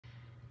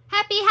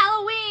Happy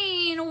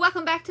Halloween!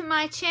 Welcome back to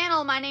my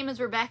channel. My name is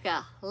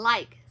Rebecca.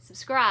 Like,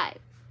 subscribe,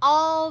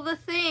 all the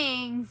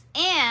things,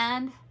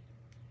 and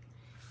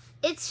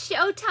it's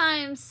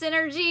showtime,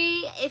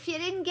 Synergy. If you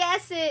didn't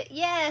guess it,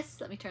 yes.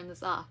 Let me turn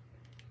this off.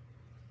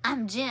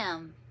 I'm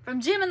Jem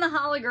from Jem and the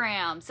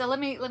Hologram. So let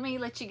me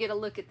let you get a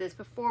look at this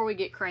before we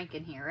get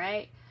cranking here,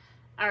 right?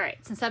 All right,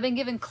 since I've been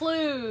giving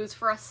clues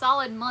for a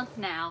solid month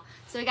now,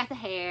 so we got the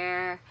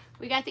hair,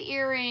 we got the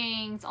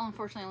earrings. Oh,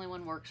 unfortunately, only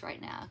one works right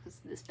now because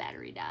this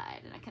battery died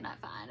and I cannot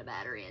find a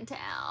battery in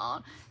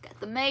town. Got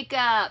the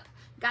makeup,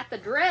 got the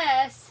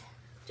dress.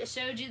 Just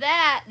showed you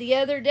that the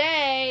other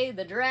day,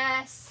 the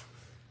dress.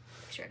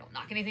 Make sure I don't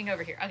knock anything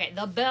over here. Okay,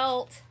 the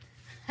belt.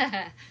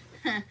 The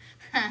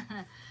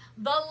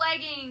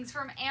leggings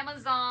from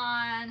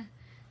Amazon.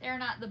 They're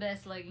not the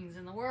best leggings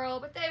in the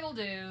world, but they will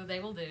do.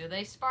 They will do.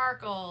 They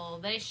sparkle.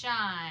 They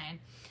shine.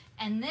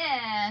 And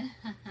then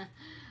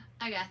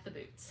I got the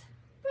boots.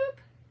 Boop.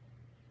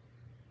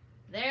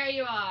 There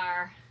you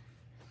are.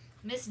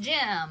 Miss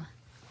Jem.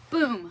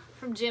 Boom.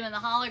 From Jem and the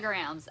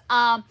Holograms.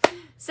 I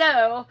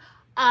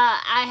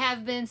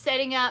have been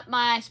setting up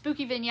my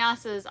spooky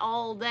vinyasas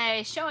all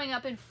day, showing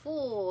up in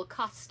full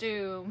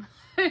costume.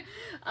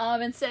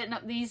 And setting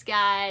up these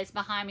guys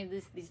behind me,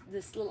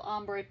 this little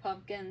ombre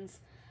pumpkins.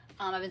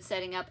 I've been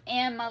setting up,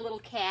 and my little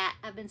cat,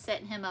 I've been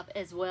setting him up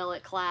as well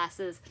at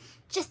classes,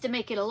 just to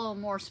make it a little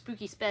more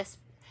spooky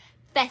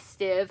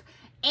festive.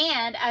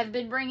 And I've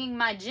been bringing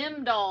my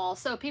Jem doll,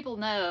 so people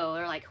know.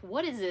 They're like,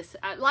 what is this?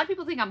 A lot of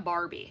people think I'm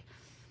Barbie,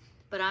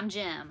 but I'm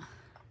Jem.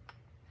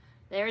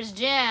 There's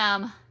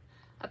Jem.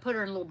 I put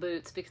her in little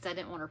boots because I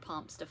didn't want her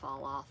pumps to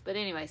fall off. But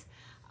anyways,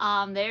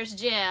 there's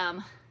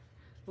Jem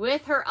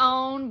with her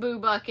own boo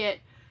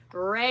bucket,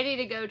 ready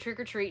to go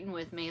trick-or-treating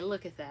with me.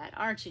 Look at that.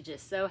 Aren't you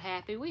just so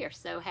happy? We are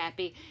so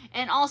happy.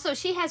 And also,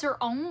 she has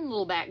her own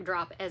little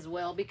backdrop as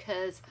well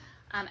because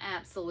I'm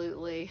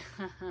absolutely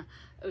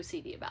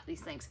OCD about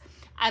these things.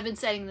 I've been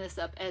setting this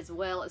up as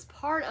well as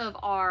part of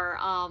our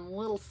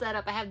little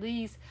setup. I have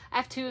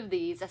two of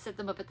these. I set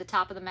them up at the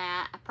top of the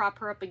mat. I prop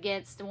her up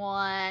against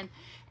one.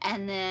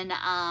 And then,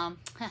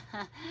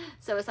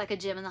 so it's like a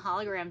Jem and the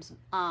Holograms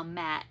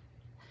mat.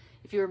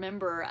 If you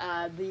remember,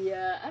 I don't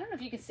know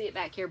if you can see it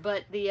back here,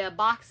 but the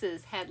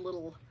boxes had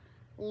little,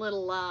 what do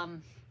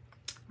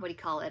you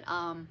call it,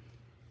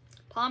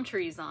 palm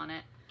trees on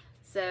it.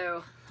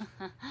 So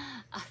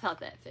I thought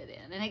that fit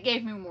in. And it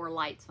gave me more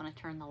lights when I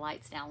turned the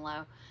lights down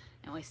low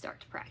and we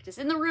start to practice.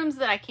 In the rooms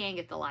that I can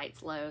get the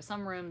lights low,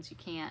 some rooms you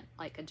can't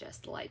like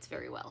adjust the lights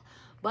very well.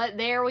 But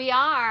there we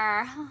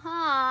are.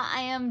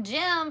 I am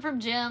Jem from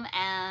Jem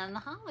and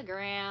the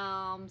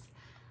Holograms.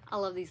 I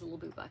love these little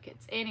boo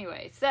buckets.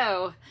 Anyway,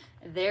 so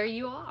there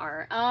you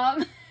are.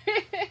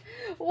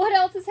 What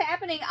else is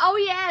happening? Oh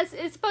yes,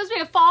 it's supposed to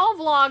be a fall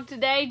vlog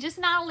today. Just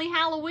not only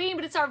Halloween,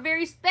 but it's our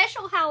very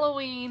special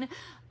Halloween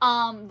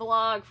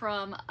vlog for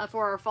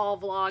our fall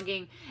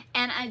vlogging.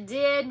 And I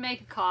did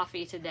make a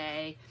coffee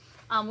today.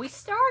 We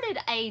started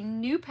a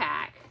new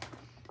pack,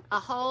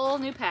 a whole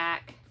new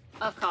pack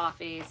of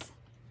coffees.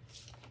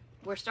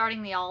 We're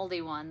starting the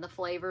Aldi one, the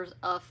Flavors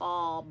of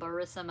Fall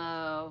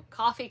Barissimo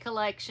coffee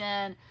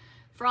collection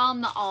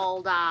from the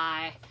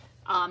Aldi.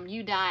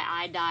 You die,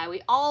 I die.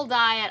 We all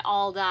die at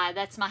Aldi.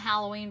 That's my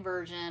Halloween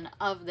version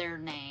of their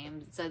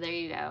name. So there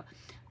you go.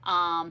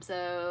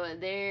 So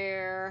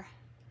there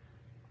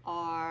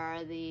are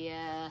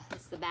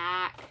it's the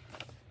back.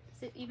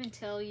 Does it even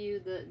tell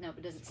you no,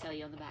 it doesn't tell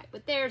you on the back.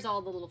 But there's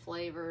all the little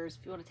flavors.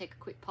 If you want to take a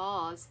quick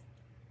pause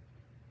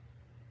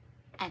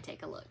and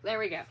take a look. There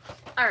we go.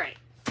 All right.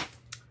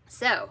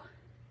 So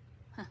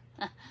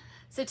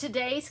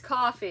today's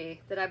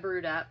coffee that I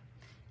brewed up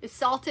is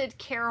salted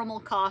caramel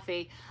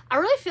coffee. I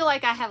really feel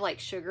like I have like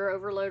sugar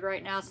overload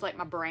right now. It's like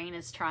my brain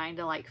is trying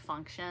to like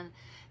function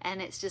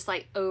and it's just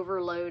like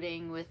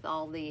overloading with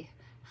all the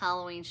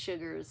Halloween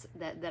sugars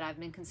that I've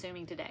been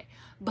consuming today.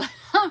 But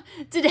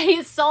today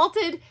is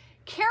salted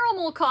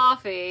caramel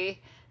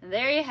coffee. And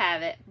there you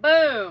have it.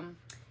 Boom.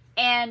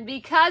 And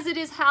because it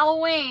is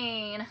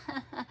Halloween,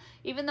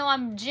 even though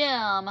I'm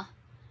Jem,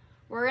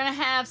 we're going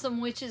to have some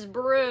witch's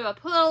brew. I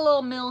put a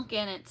little milk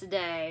in it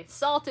today.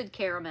 Salted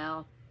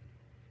caramel.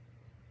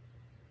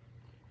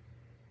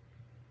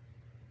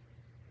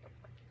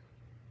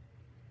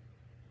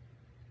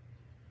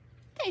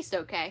 Tastes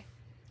okay.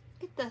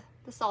 Get the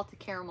salted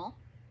caramel.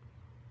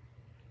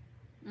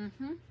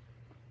 Need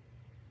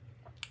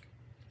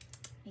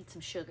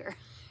some sugar.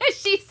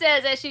 She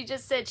says, as she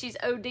just said, she's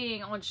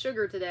ODing on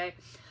sugar today.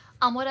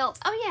 What else?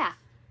 Oh yeah.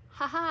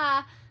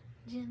 Haha.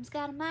 Jem's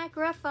got a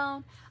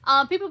microphone.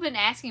 People have been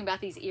asking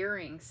about these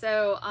earrings.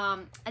 So,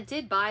 I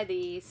did buy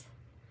these.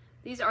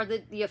 These are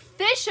the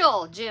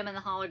official Jem and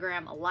the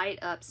Hologram Light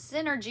Up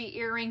Synergy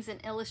earrings. An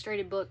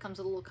illustrated book. Comes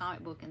with a little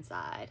comic book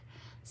inside.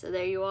 So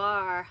there you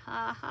are.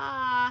 Ha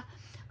ha.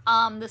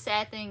 The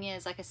sad thing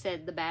is, like I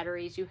said, the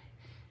batteries,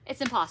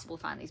 it's impossible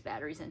to find these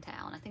batteries in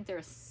town. I think they're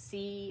a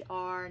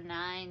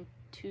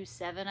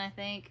CR927, I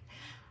think.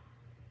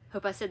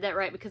 Hope I said that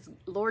right because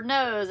Lord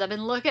knows I've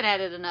been looking at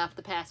it enough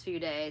the past few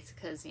days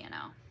because, you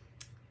know,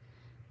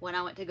 when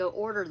I went to go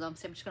order them,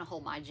 so I'm just going to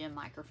hold my Jem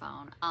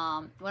microphone.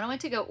 When I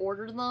went to go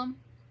order them,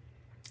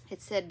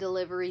 it said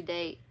delivery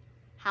date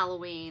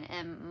Halloween,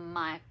 and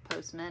my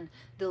postman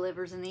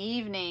delivers in the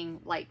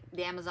evening, like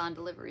the Amazon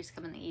deliveries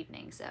come in the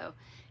evening, so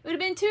it would have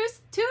been too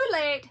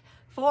late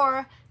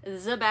for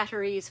the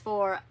batteries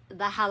for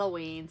the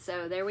Halloween.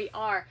 So there we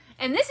are.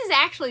 And this is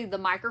actually the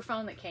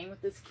microphone that came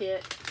with this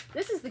kit.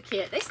 This is the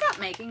kit. They stopped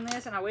making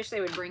this, and I wish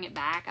they would bring it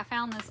back. I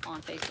found this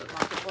on Facebook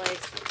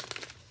Marketplace.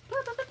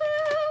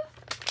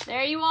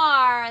 There you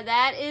are.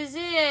 That is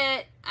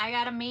it. I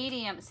got a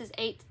medium. It says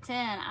 8 to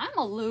 10. I'm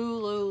a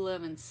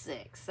Lululemon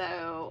 6,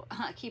 so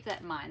keep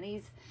that in mind.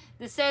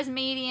 This says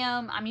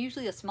medium. I'm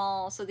usually a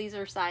small, so these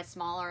are a size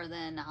smaller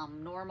than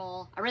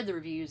normal. I read the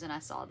reviews, and I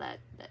saw that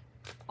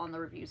on the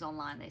reviews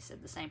online they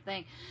said the same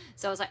thing.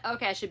 So I was like,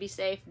 okay, I should be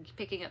safe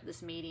picking up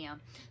this medium.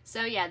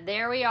 So yeah,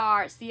 there we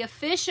are. It's the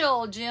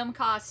official Jem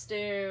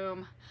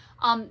costume.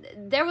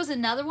 There was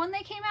another one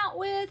they came out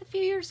with a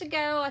few years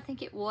ago. I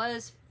think it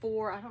was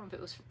for, I don't know if it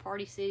was for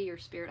Party City or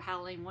Spirit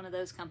Halloween, one of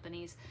those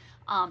companies.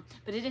 But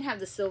it didn't have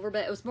the silver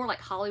belt. It was more like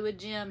Hollywood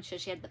Jem. So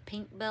she had the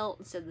pink belt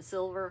instead of the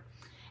silver.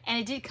 And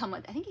it did come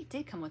with, I think it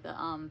did come with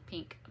a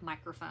pink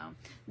microphone.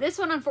 This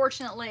one,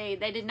 unfortunately,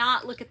 they did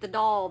not look at the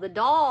doll. The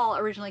doll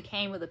originally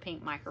came with a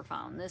pink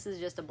microphone. This is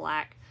just a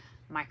black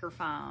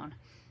microphone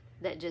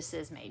that just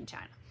says made in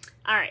China.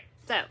 All right,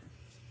 so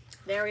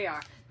there we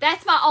are.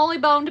 That's my only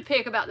bone to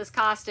pick about this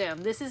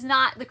costume. This is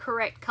not the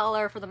correct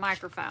color for the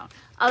microphone.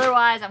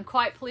 Otherwise, I'm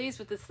quite pleased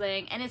with this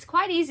thing, and it's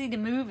quite easy to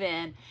move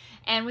in.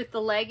 And with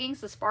the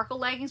leggings, the sparkle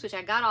leggings, which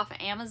I got off of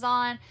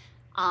Amazon,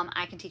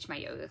 I can teach my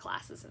yoga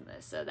classes in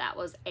this. So that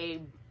was a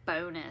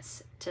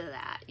bonus to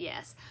that,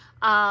 yes.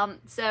 And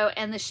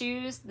the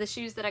shoes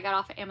that I got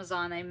off of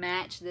Amazon, they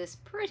match this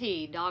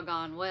pretty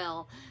doggone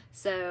well.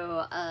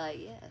 So,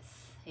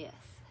 yes,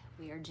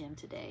 we are Jem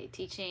today,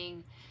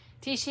 teaching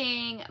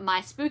my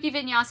Spooky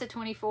Vinyasa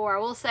 24. I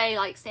will say,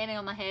 like, standing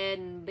on my head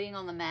and being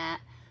on the mat,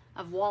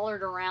 I've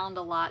wallered around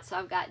a lot, so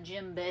I've got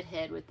Jem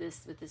bedhead with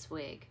this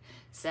wig.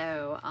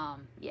 So,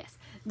 yes.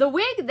 The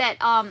wig that,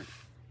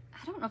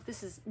 I don't know if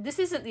this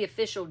isn't the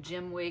official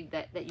Jem wig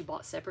that you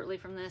bought separately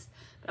from this,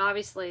 but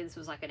obviously this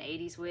was like an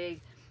 80s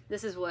wig.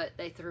 This is what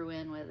they threw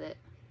in with it.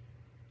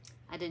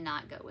 I did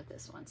not go with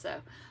this one,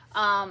 so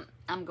I'm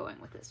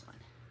going with this one.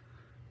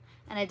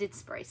 And I did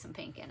spray some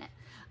pink in it.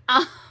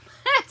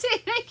 To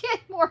make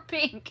it more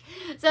pink.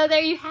 So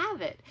there you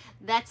have it.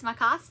 That's my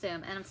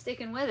costume, and I'm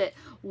sticking with it.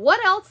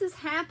 What else is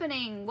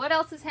happening? What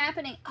else is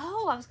happening?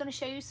 Oh, I was going to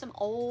show you some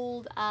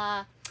old,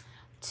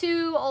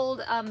 two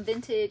old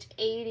vintage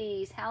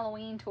 80s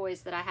Halloween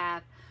toys that I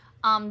have.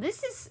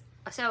 This is,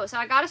 so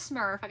I got a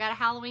Smurf. I got a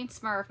Halloween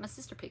Smurf. My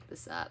sister picked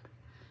this up.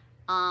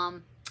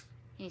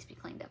 He needs to be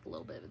cleaned up a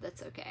little bit, but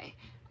that's okay.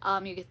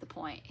 You get the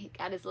point. He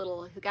got his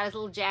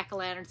little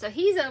jack-o'-lantern. So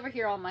he's over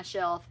here on my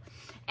shelf.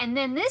 And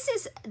then this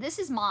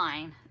is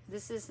mine.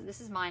 This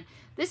is mine.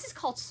 This is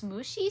called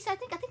Smooshies. I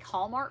think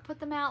Hallmark put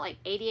them out like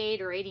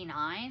 88 or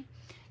 89.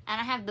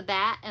 And I have the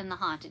bat and the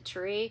haunted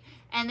tree.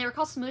 And they were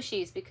called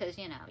Smooshies because,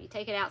 you know, you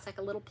take it out, it's like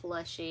a little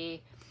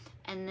plushie.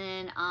 And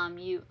then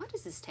what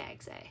does this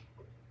tag say?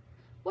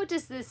 What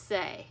does this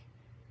say?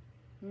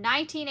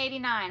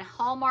 1989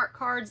 Hallmark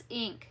Cards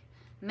Inc.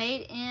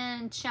 Made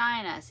in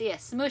China. So yeah,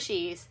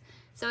 Smooshies.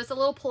 So it's a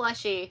little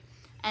plushie.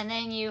 And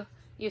then you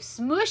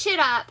smoosh it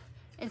up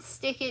and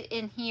stick it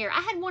in here.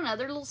 I had one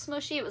other little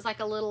Smooshie. It was like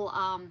a little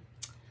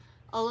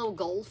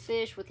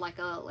goldfish with like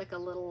a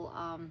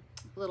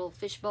little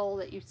fish bowl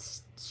that you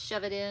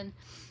shove it in.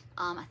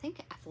 I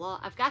think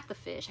I've got the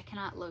fish. I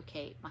cannot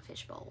locate my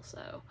fish bowl,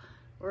 so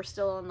we're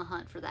still on the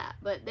hunt for that.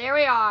 But there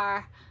we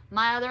are,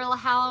 my other little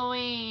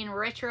Halloween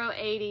retro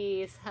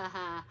 80s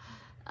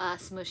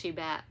Smooshy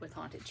bat with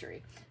haunted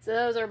tree. So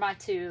those are my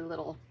two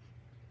little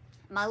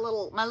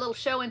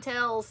show and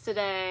tells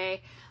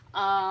today.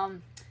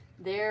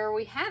 There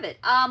we have it.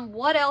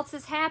 What else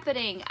is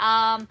happening?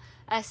 I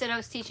said I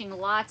was teaching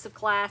lots of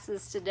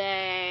classes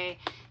today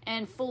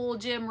in full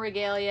Jem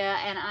regalia,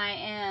 and I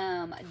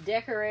am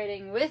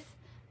decorating with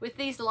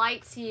these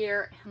lights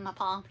here in my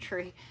palm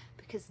tree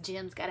because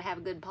Jem's got to have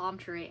a good palm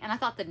tree. And I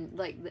thought that,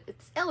 like,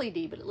 it's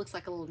LED, but it looks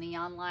like a little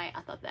neon light. I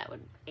thought that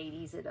would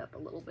 80s it up a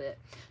little bit.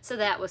 So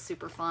that was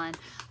super fun.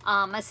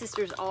 My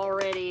sister's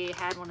already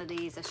had one of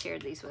these. I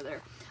shared these with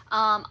her.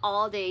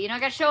 Aldi. You know, I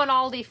got to show an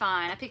Aldi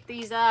find. I picked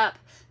these up.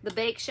 The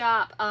Bake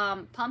Shop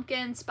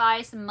pumpkin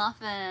spice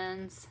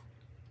muffins.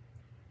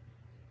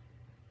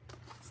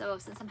 So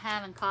since I'm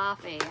having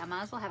coffee, I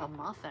might as well have a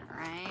muffin,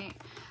 right?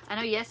 I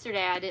know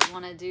yesterday I didn't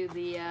want to do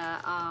the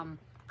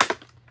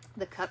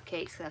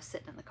cupcakes because I was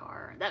sitting in the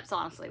car. That's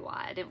honestly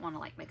why. I didn't want to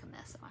like make a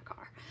mess of my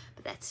car.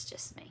 But that's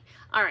just me.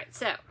 All right,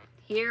 so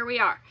here we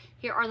are.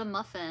 Here are the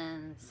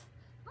muffins.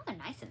 Oh, they're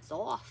nice and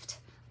soft.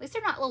 At least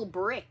they're not little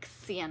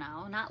bricks, you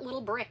know, not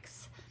little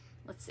bricks.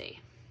 Let's see.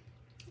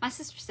 My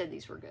sister said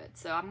these were good,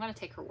 so I'm going to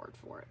take her word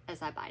for it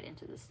as I bite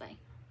into this thing.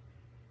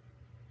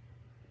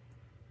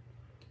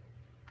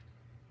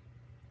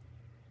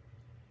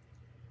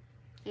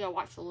 You gotta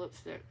watch the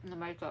lipstick and the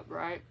makeup,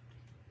 right?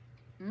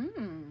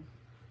 Mmm.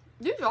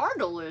 These are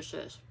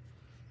delicious.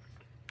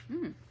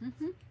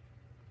 Mm-hmm.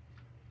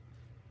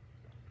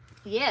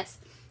 Yes,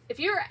 if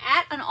you're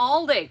at an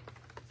Aldi,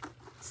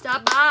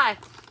 stop by,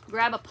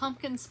 grab a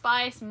pumpkin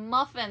spice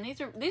muffin. These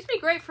would be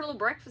great for little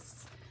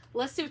breakfasts.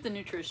 Let's see what the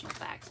nutritional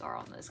facts are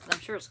on this, because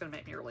I'm sure it's going to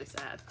make me really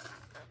sad.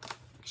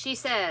 She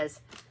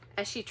says,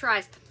 as she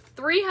tries,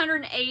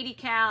 380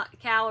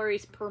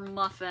 calories per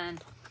muffin.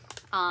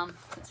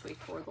 Since we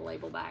tore the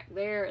label back,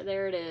 there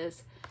it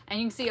is, and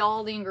you can see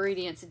all the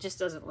ingredients. It just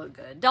doesn't look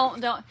good.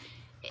 Don't.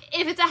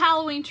 If it's a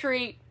Halloween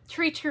treat,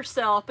 treat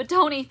yourself, but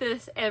don't eat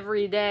this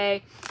every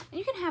day. And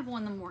you can have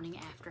one the morning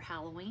after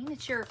Halloween.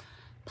 It's your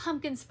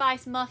pumpkin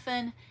spice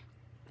muffin.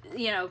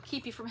 You know,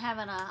 keep you from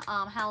having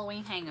a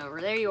Halloween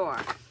hangover. There you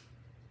are.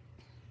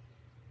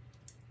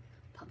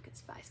 Pumpkin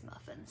spice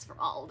muffins from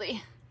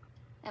Aldi.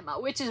 And my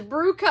witch's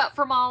brew cup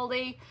from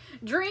Aldi.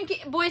 Drink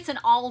it. Boy, it's an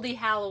Aldi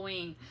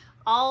Halloween.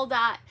 All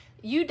die.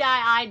 You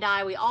die, I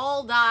die. We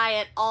all die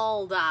at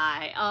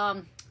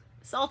Aldi.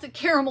 Salted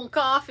caramel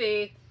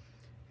coffee.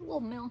 A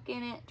little milk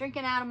in it.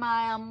 Drinking out of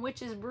my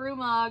witch's brew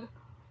mug.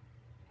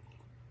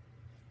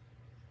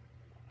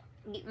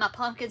 Eat my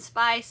pumpkin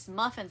spice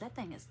muffins. That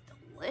thing is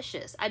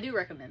delicious. I do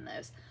recommend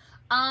those.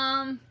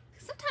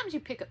 Sometimes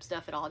you pick up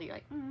stuff at Aldi. You're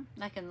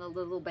like in the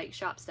little bake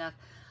shop stuff.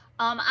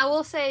 I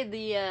will say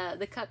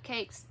the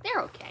cupcakes,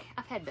 they're okay.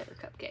 I've had better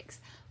cupcakes,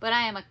 but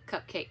I am a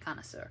cupcake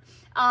connoisseur.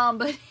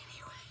 But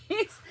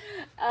anyways,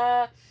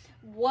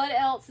 what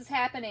else is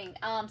happening?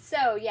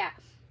 So yeah,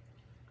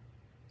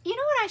 you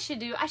know what I should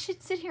do? I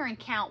should sit here and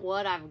count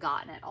what I've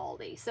gotten at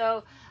Aldi.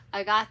 So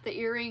I got the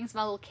earrings,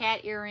 my little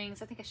cat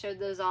earrings. I think I showed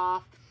those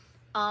off.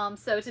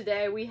 So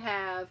today we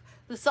have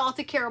the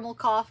salted caramel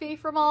coffee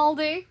from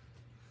Aldi.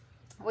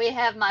 We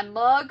have my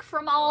mug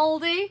from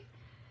Aldi.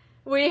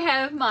 We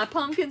have my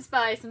pumpkin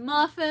spice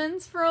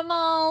muffins from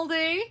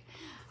Aldi.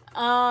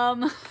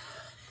 My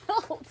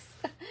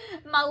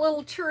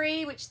little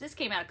tree, which this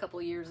came out a couple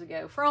of years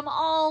ago, from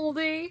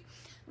Aldi.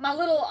 My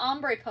little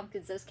ombre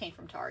pumpkins, those came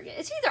from Target.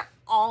 It's either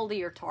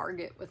Aldi or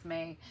Target with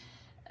me.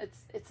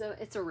 It's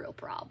a real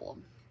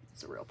problem.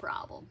 It's a real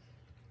problem.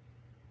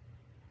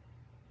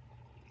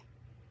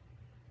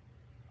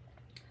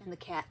 And the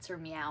cats are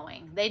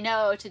meowing. They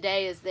know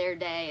today is their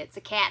day. It's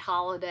a cat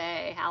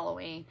holiday,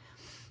 Halloween.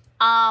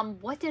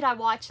 What did I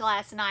watch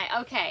last night?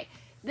 Okay,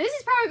 this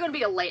is probably going to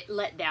be a late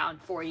letdown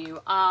for you.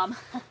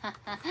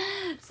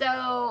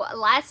 So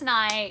last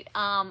night,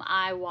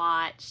 I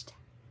watched,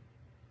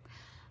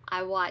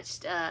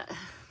 if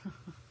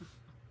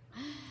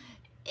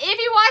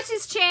you watch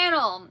this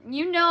channel,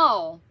 you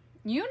know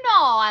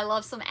I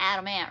love some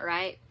Adam Ant,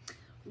 right?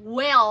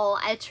 Well,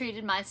 I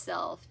treated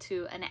myself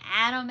to an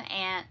Adam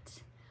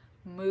Ant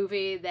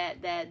movie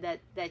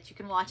that you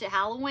can watch at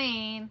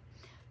Halloween,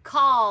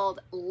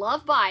 called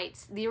Love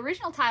Bites. The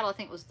original title, I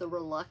think, was The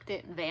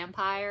Reluctant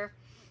Vampire.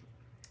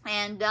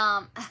 And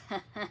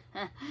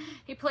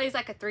he plays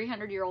like a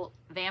 300-year-old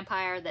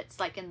vampire that's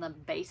like in the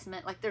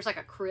basement. Like there's like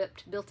a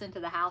crypt built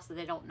into the house that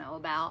they don't know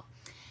about.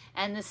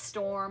 And this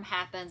storm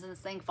happens and this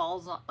thing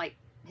falls on, like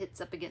hits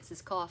up against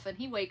his coffin.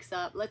 He wakes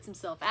up, lets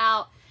himself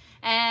out.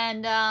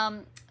 And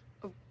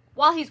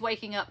while he's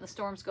waking up and the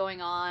storm's going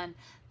on,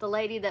 the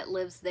lady that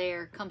lives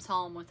there comes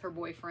home with her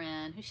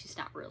boyfriend, who she's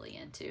not really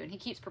into, and he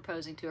keeps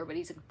proposing to her, but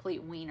he's a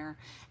complete wiener.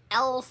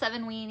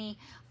 L7 weenie.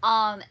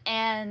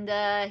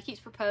 He keeps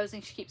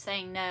proposing, she keeps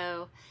saying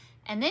no.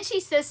 And then she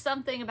says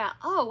something about,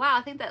 oh wow,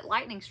 I think that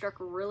lightning struck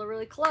her really,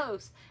 really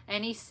close.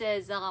 And he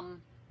says,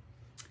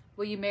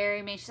 will you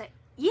marry me? And she's like,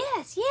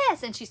 yes,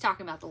 yes. And she's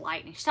talking about the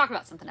lightning. She's talking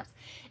about something else.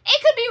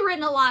 It could be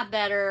written a lot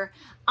better.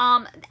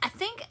 I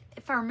think,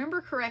 if I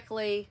remember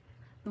correctly,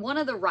 one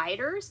of the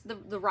writers,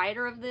 the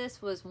writer of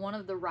this was one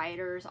of the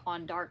writers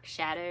on Dark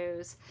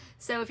Shadows.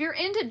 So if you're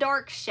into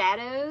Dark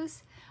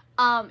Shadows,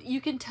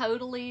 you can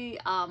totally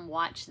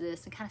watch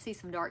this and kind of see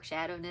some dark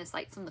shadowiness,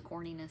 like some of the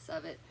corniness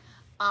of it.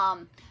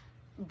 And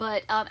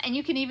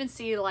you can even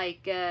see,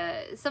 like,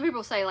 some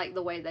people say, like,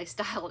 the way they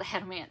styled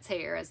Adam Ant's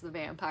hair as the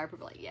vampire.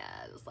 People are like,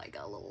 yeah, it was like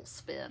a little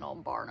spin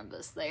on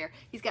Barnabas there.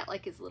 He's got,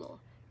 like, his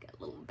little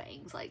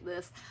bangs like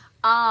this.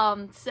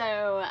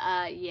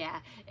 Yeah,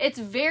 it's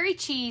very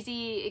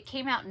cheesy. It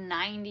came out in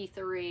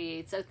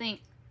 '93, so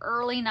think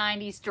early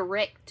 '90s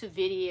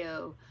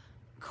direct-to-video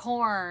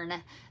corn,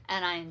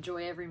 and I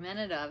enjoy every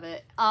minute of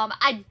it.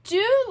 I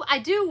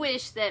do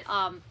wish that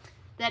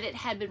that it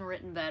had been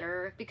written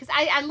better, because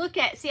I look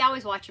at, I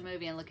always watch a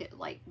movie and look at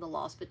like the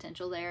lost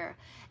potential there.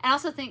 And I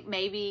also think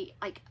maybe,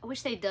 like, I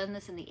wish they'd done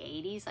this in the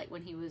 '80s, like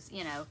when he was,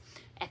 you know,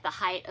 at the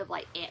height of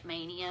like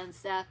Ant-Mania and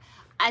stuff.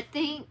 I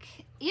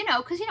think, you know,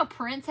 because, you know,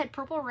 Prince had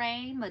Purple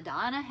Rain,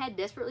 Madonna had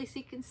Desperately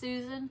Seeking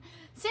Susan,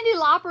 Cyndi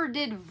Lauper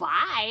did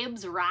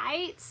Vibes,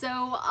 right? So,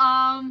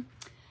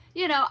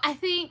 you know, I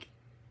think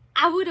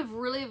I would have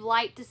really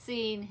liked to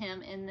seen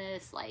him in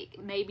this, like,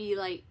 maybe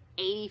like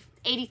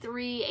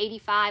 83,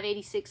 85,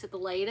 86 at the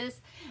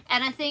latest.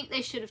 And I think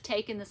they should have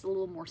taken this a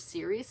little more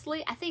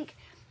seriously. I think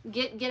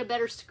get a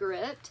better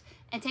script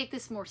and take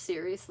this more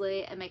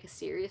seriously and make a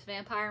serious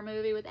vampire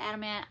movie with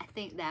Adamant, I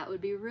think that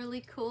would be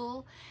really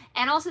cool.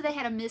 And also they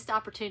had a missed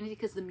opportunity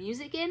because the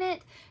music in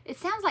it, it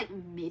sounds like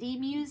MIDI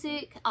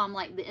music,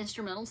 like the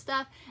instrumental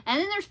stuff. And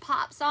then there's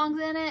pop songs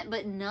in it,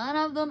 but none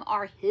of them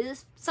are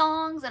his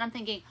songs. And I'm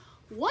thinking,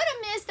 what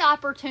a missed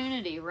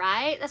opportunity,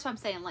 right? That's what I'm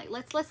saying. Like,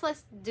 let's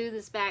do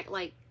this back,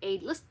 like,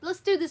 let's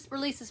do this,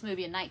 release this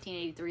movie in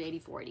 1983,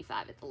 84,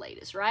 85 at the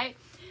latest, right?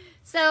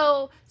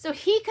 So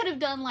he could have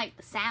done like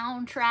the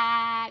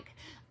soundtrack,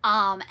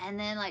 and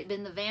then like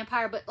been the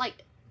vampire, but like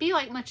be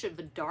like much of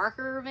a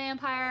darker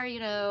vampire, you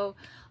know.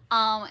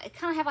 It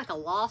kind of have like a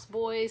Lost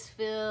Boys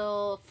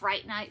feel,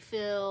 Fright Night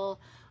feel.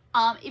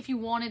 If you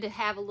wanted to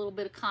have a little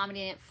bit of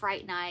comedy in it,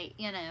 Fright Night,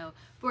 you know,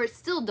 where it's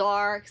still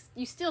dark,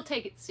 you still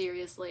take it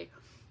seriously.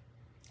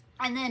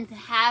 And then to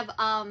have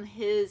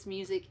his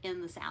music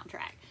in the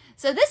soundtrack.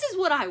 So this is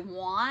what I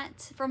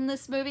want from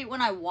this movie.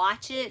 When I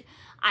watch it,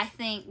 I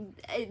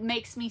think it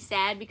makes me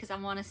sad because I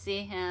want to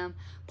see him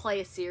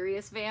play a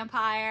serious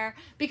vampire.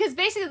 Because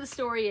basically the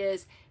story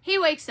is, he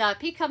wakes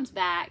up, he comes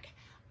back,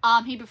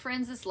 he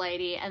befriends this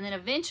lady, and then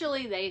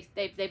eventually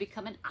they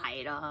become an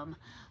item.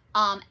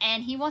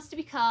 And he wants to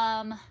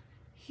become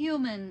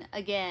human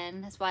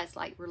again. That's why it's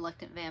like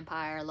reluctant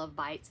vampire, love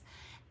bites.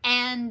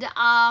 And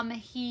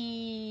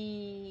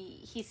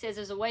he says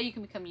there's a way you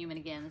can become human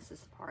again. This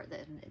is the part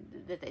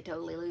that they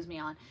totally lose me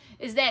on,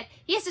 is that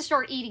he has to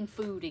start eating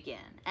food again,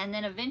 and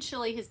then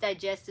eventually his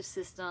digestive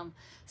system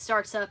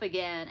starts up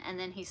again, and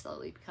then he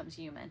slowly becomes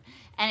human.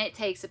 And it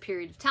takes a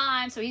period of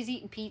time. So he's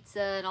eating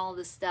pizza and all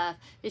this stuff.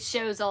 It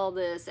shows all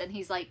this, and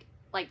he's like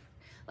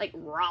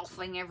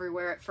Ralphing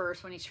everywhere at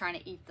first when he's trying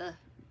to eat the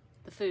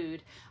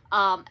food.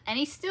 And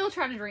he's still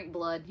trying to drink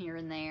blood here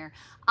and there.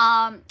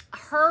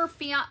 Her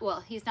fiance,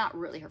 well, he's not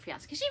really her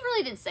fiance, because she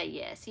really didn't say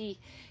yes. He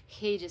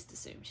just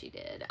assumed she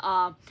did.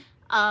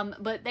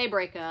 But they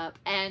break up,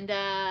 and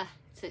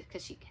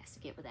because she has to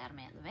get with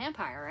Adamant the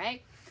vampire,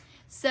 right?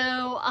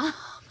 So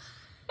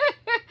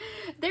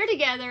they're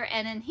together,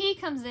 and then he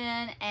comes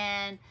in,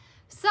 and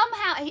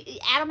somehow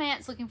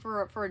Adamant's looking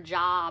for a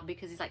job,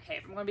 because he's like, hey,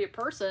 if I'm going to be a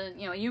person,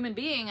 you know, a human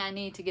being, I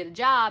need to get a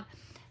job.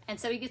 And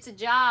so he gets a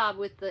job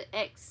with the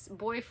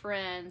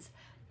ex-boyfriend's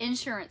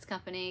insurance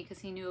company, because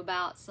he knew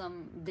about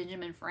some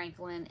Benjamin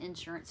Franklin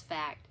insurance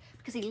fact,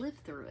 because he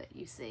lived through it,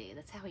 you see.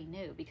 That's how he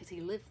knew, because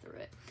he lived through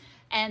it.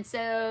 And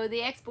so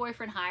the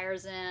ex-boyfriend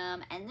hires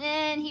him, and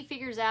then he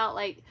figures out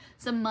like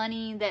some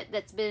money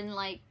that's been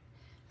like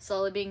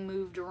slowly being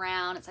moved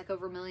around. It's like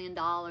over $1 million.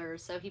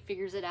 So he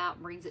figures it out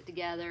and brings it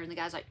together, and the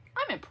guy's like,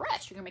 I'm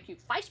impressed. You're gonna make you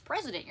vice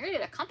president. You're gonna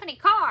get a company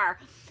car.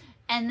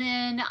 And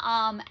then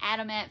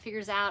Adamant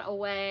figures out a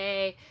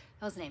way,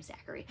 that was his name,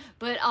 Zachary,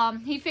 but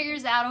he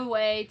figures out a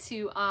way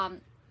to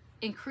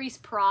increase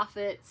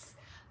profits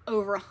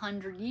over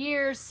 100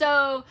 years.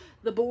 So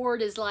the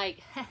board is like,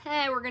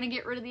 hey, we're going to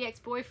get rid of the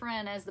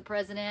ex-boyfriend as the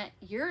president.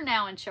 You're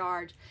now in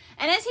charge.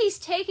 And as he's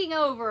taking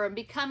over and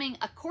becoming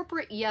a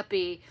corporate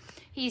yuppie,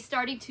 he's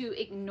starting to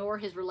ignore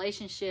his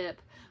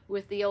relationship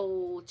with the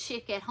old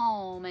chick at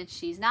home, and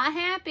she's not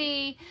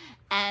happy.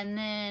 And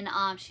then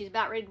she's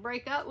about ready to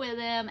break up with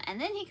him, and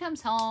then he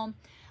comes home.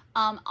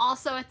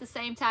 Also at the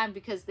same time,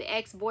 because the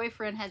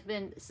ex-boyfriend has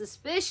been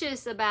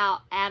suspicious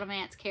about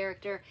Adamant's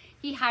character,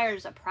 he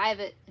hires a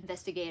private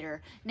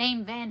investigator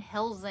named Van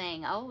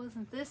Helsing. Oh,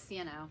 isn't this,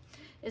 you know,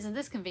 isn't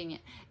this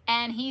convenient?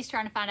 And he's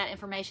trying to find out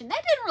information.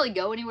 That didn't really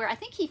go anywhere. I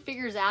think he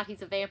figures out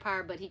he's a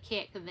vampire, but he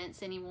can't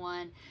convince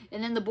anyone.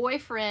 And then the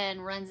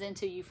boyfriend runs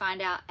into, you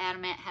find out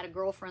Adamant had a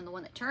girlfriend, the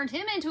one that turned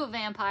him into a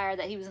vampire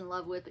that he was in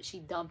love with, but she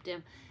dumped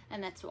him.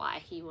 And that's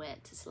why he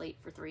went to sleep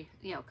for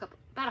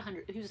about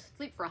 100, he was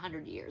asleep for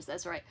 100 years.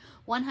 That's right,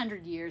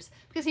 100 years,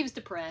 because he was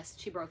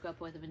depressed. She broke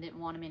up with him and didn't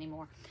want him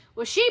anymore.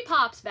 Well, she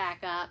pops back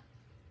up,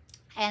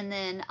 and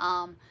then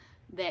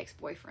the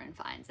ex-boyfriend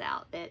finds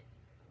out that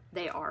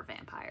they are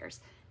vampires.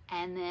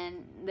 And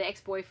then the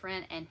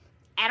ex-boyfriend and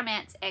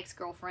Adamant's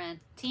ex-girlfriend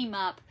team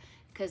up,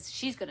 because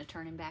she's going to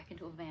turn him back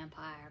into a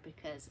vampire,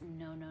 because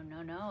no,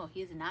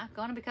 he's not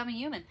going to become a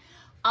human.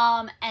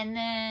 And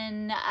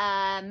then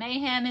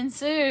mayhem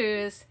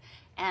ensues,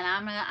 and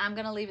I'm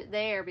gonna leave it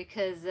there,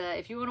 because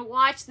if you want to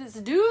watch this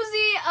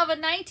doozy of a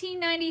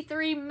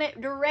 1993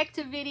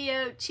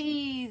 direct-to-video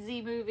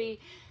cheesy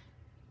movie,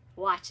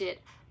 watch it.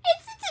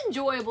 It's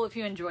enjoyable if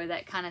you enjoy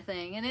that kind of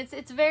thing, and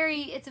it's a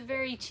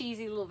very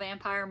cheesy little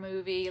vampire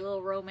movie, a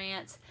little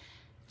romance,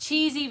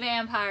 cheesy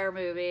vampire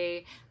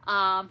movie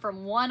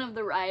from one of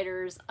the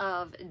writers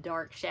of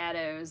Dark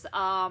Shadows.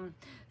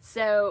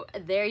 So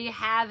there you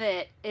have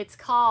it. It's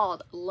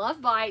called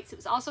Love Bites. It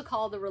was also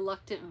called The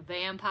Reluctant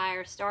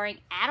Vampire, starring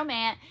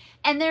Adamant.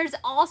 And there's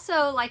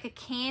also like a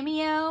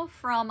cameo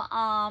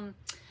from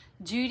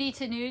Judy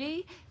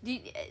Tenuti.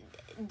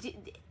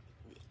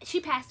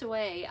 She passed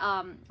away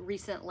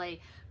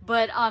recently,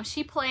 but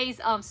she plays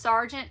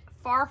Sergeant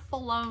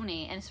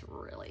Farfalloni, and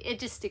it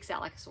just sticks out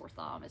like a sore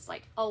thumb. It's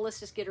like, oh, let's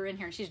just get her in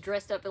here, and she's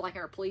dressed up like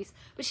her police,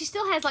 but she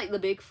still has like the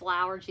big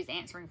flower, and she's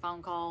answering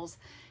phone calls.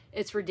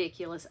 It's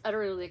ridiculous,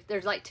 utterly.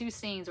 There's like 2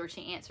 scenes where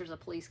she answers a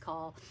police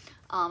call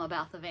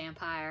about the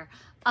vampire.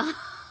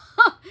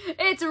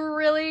 It's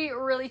really,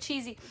 really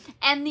cheesy.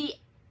 And the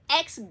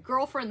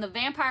ex-girlfriend, the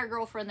vampire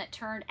girlfriend that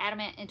turned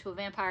Adamant into a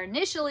vampire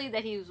initially,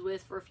 that he was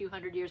with for a few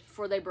hundred years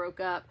before they broke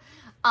up,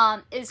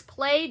 is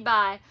played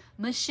by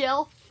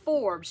Michelle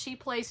Forbes. She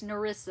plays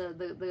Nerissa,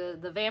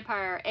 the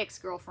vampire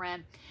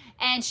ex-girlfriend,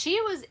 and she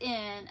was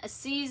in a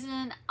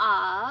season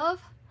of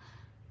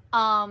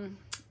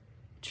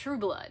True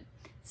Blood.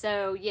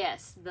 So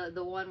yes,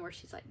 the one where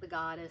she's like the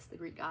goddess, the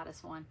Greek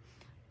goddess one.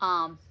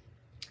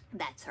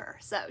 That's her.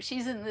 So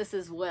she's in this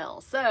as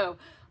well. So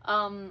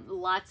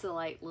lots of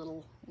like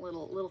little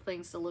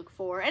things to look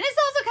for. And it's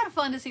also kind of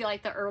fun to see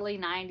like the early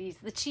 90s,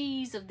 the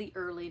cheese of the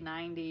early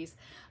 90s.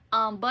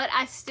 But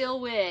I still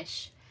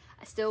wish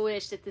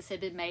that this had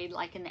been made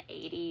like in the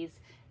 80s,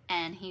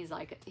 and he's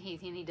like,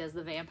 he does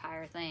the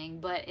vampire thing,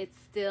 but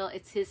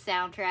it's his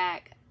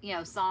soundtrack, you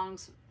know,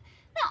 songs,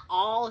 not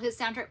all of his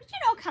soundtrack, but you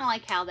know, kind of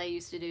like how they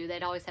used to do.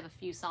 They'd always have a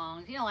few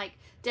songs, you know, like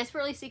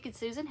Desperately Seeking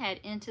Susan had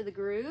Into the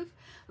Groove.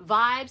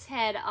 Vibes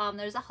had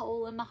There's a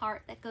Hole in My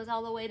Heart That Goes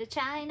All the Way to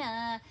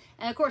China.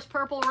 And of course,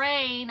 Purple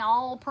Rain,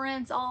 all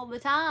Prince all the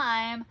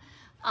time.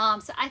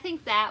 So I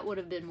think that would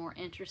have been more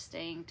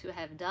interesting to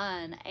have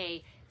done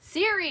a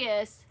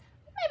serious,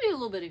 maybe a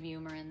little bit of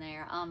humor in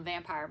there,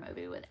 vampire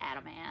movie with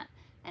Adamant,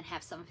 and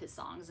have some of his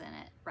songs in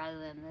it, rather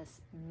than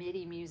this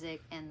MIDI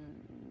music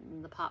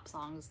and the pop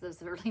songs,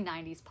 those early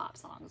 90s pop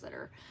songs that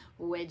are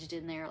wedged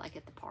in there like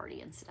at the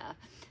party and stuff.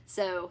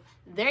 So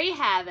there you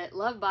have it,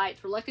 Love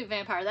Bites, Reluctant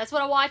Vampire. That's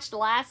what I watched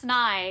last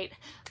night,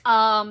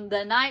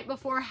 the night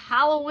before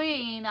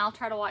Halloween. I'll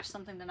try to watch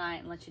something tonight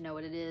and let you know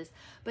what it is.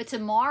 But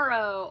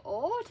tomorrow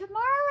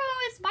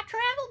is my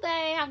travel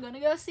day. I'm gonna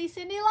go see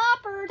Cyndi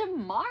Lauper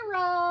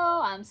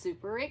tomorrow. I'm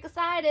super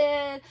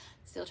excited.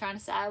 Still trying to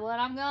decide what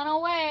I'm gonna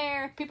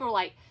wear. People are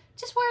like,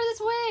 just wear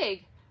this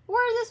wig.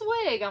 Wear this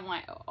wig. I'm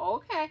like, oh,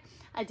 okay.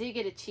 I did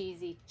get a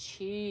cheesy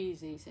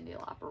Cyndi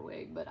Lauper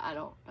wig, but I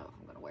don't know if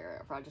I'm gonna wear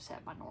it, or I'll just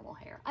have my normal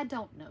hair. I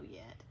don't know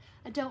yet.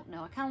 I don't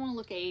know. I kind of want to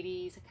look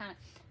 80s. I kind of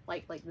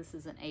like this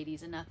isn't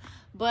 80s enough.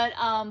 But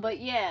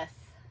yes,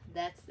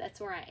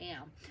 that's where I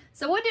am.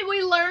 So what did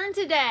we learn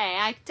today?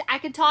 I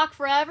could talk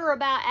forever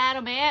about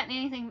Adamant and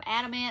anything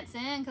Adamant's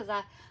in, because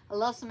I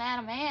love some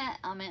Adamant.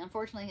 I mean,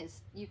 unfortunately,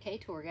 his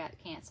UK tour got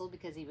canceled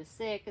because he was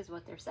sick, is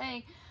what they're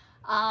saying.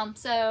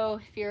 So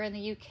if you're in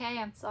the UK,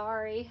 I'm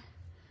sorry.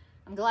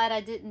 I'm glad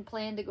I didn't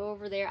plan to go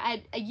over there.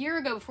 A year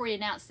ago, before he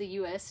announced the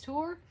US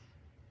tour,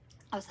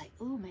 I was like,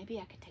 ooh, maybe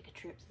I could take a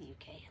trip to the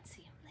UK and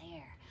see him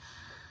there.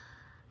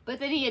 But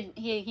then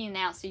he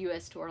announced the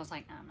US tour, and I was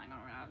like, no, I'm not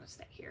going to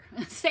stay here.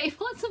 Save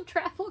on some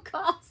travel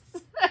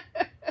costs.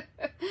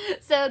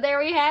 So there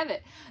we have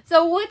it.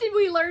 So what did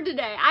we learn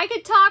today? I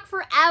could talk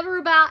forever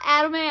about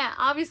Adamant.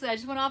 Obviously, I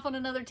just went off on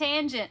another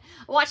tangent.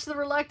 I watched The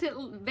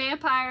Reluctant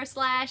Vampire /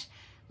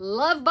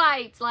 Love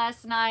Bites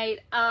last night,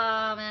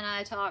 and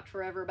I talked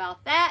forever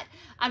about that.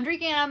 I'm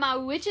drinking out of my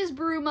Witch's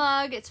Brew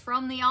mug. It's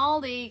from the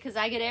Aldi, because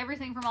I get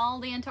everything from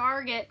Aldi and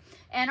Target.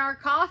 And our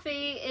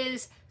coffee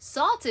is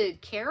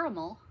salted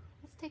caramel.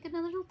 Let's take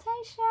another little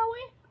taste, shall we?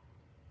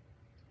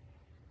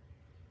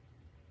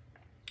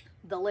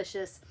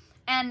 Delicious.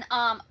 And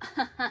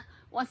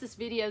once this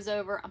video's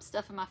over, I'm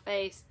stuffing my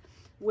face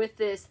with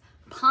this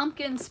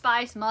pumpkin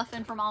spice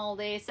muffin from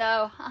Aldi.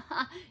 So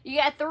you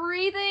got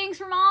 3 things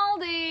from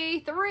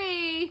Aldi.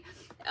 3.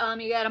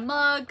 You got a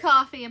mug,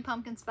 coffee, and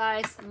pumpkin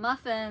spice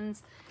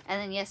muffins.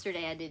 And then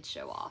yesterday I did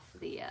show off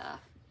the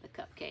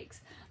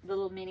cupcakes, the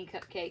little mini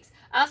cupcakes.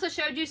 I also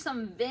showed you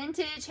some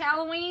vintage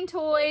Halloween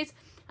toys.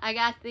 I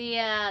got the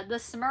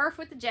Smurf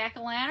with the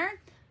jack-o'-lantern,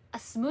 a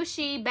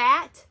smushy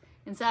bat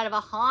inside of a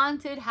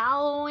haunted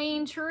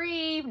Halloween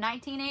tree,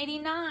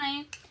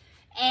 1989.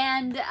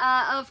 And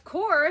of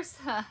course,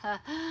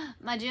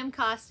 my Jem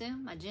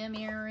costume, my Jem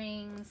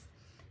earrings,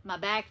 my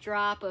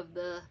backdrop of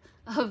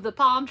the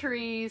palm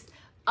trees,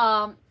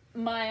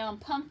 my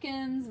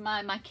pumpkins,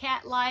 my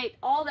cat light,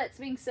 all that's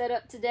being set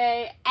up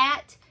today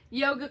at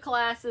yoga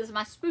classes,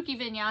 my spooky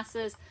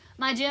vinyasas,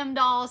 my Jem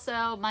doll.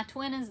 So my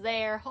twin is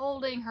there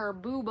holding her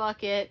boo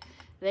bucket.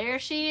 There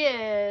she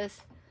is.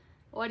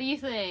 What do you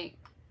think?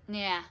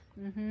 Yeah.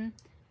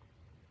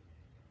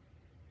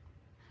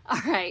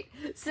 All right.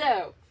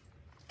 So,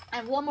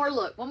 and one more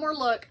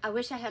look. I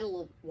wish I had a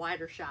little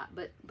wider shot,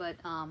 but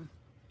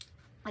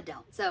I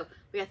don't. So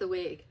we got the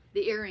wig,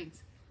 the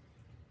earrings,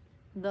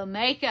 the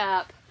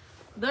makeup,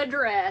 the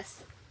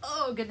dress.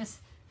 Oh goodness,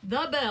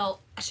 the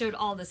belt. I showed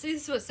all this. See,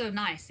 this is what's so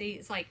nice. See,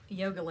 it's like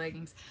yoga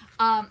leggings.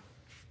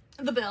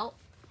 The belt,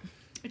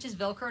 which is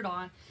Velcroed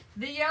on.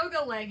 The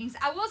yoga leggings.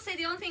 I will say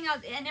the only thing,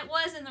 and it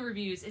was in the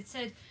reviews, it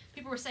said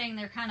people were saying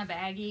they're kind of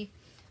baggy,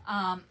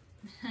 but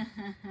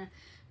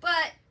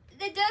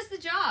it does the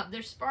job.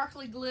 There's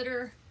sparkly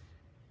glitter.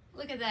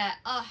 Look at that.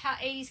 Oh, how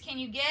 80s can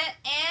you get?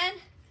 And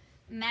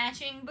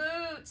matching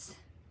boots.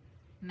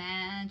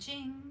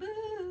 Matching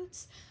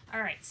boots.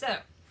 All right, so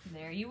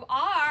there you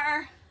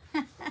are.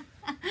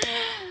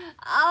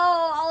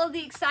 Oh, all of the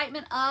the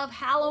excitement of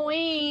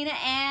Halloween,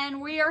 and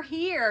we are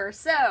here.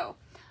 So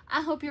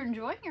I hope you're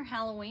enjoying your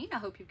Halloween. I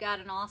hope you've got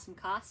an awesome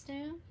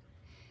costume.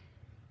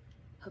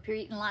 Hope you're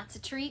eating lots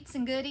of treats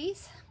and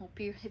goodies. Hope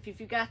you, if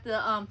you've got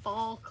the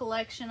fall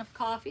collection of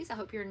coffees, I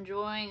hope you're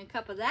enjoying a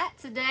cup of that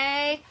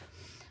today.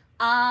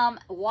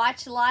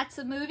 Watch lots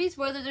of movies,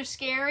 whether they're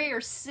scary or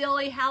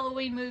silly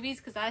Halloween movies,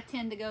 because I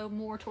tend to go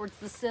more towards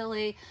the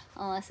silly,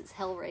 unless it's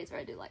Hellraiser.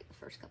 I do like the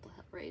first couple of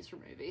Hellraiser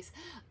movies.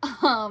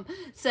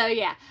 So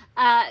yeah.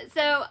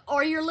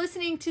 Or you're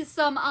listening to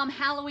some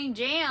Halloween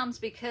jams,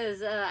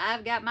 because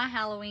I've got my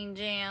Halloween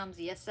jams.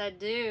 Yes, I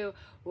do.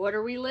 What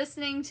are we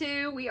listening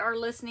to? We are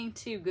listening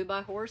to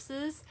Goodbye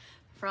Horses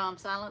from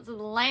Silence of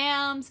the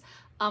Lambs.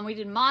 We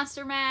did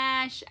Monster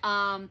Mash.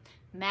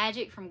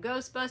 Magic from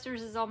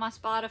Ghostbusters is on my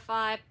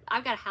Spotify.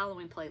 I've got a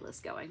Halloween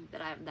playlist going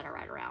that I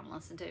ride around and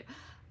listen to.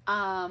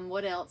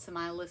 What else am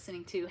I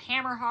listening to?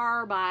 Hammer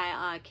Horror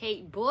by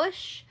Kate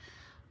Bush.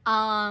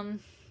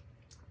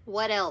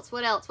 What else?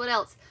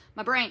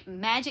 My brain.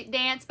 Magic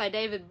Dance by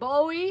David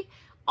Bowie.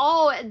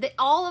 All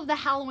of the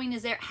Halloween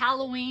is there.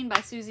 Halloween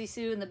by Susie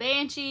Sue and the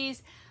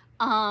Banshees.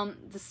 The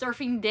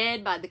Surfing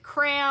Dead by the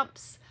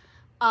Cramps.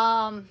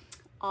 All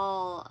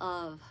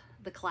of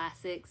the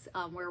classics,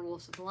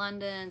 Werewolves of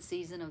London,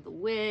 Season of the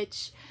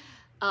Witch,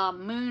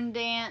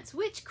 Moondance,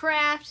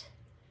 Witchcraft,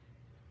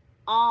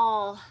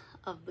 all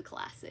of the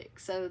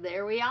classics. So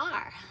there we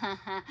are.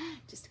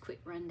 Just a quick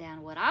rundown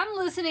of what I'm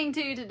listening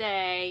to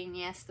today. And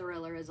yes,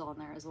 Thriller is on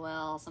there as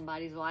well.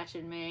 Somebody's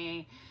watching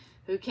me.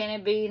 Who can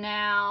it be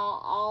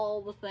now?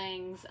 All the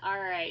things. All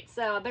right,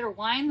 so I better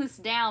wind this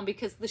down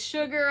because the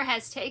sugar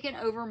has taken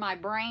over my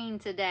brain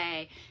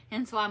today,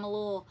 and so I'm a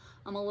little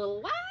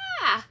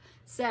wah.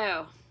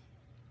 So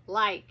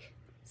like,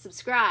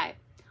 subscribe,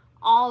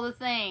 all the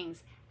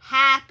things.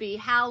 Happy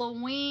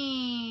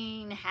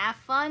Halloween. Have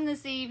fun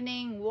this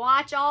evening.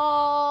 Watch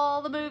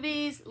all the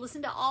movies.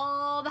 Listen to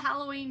all the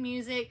Halloween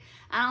music.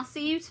 And I'll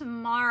see you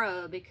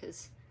tomorrow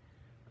because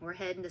we're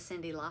heading to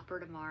Cyndi Lauper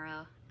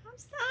tomorrow. I'm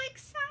so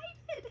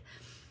excited.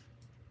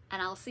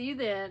 And I'll see you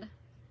then.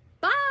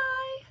 Bye.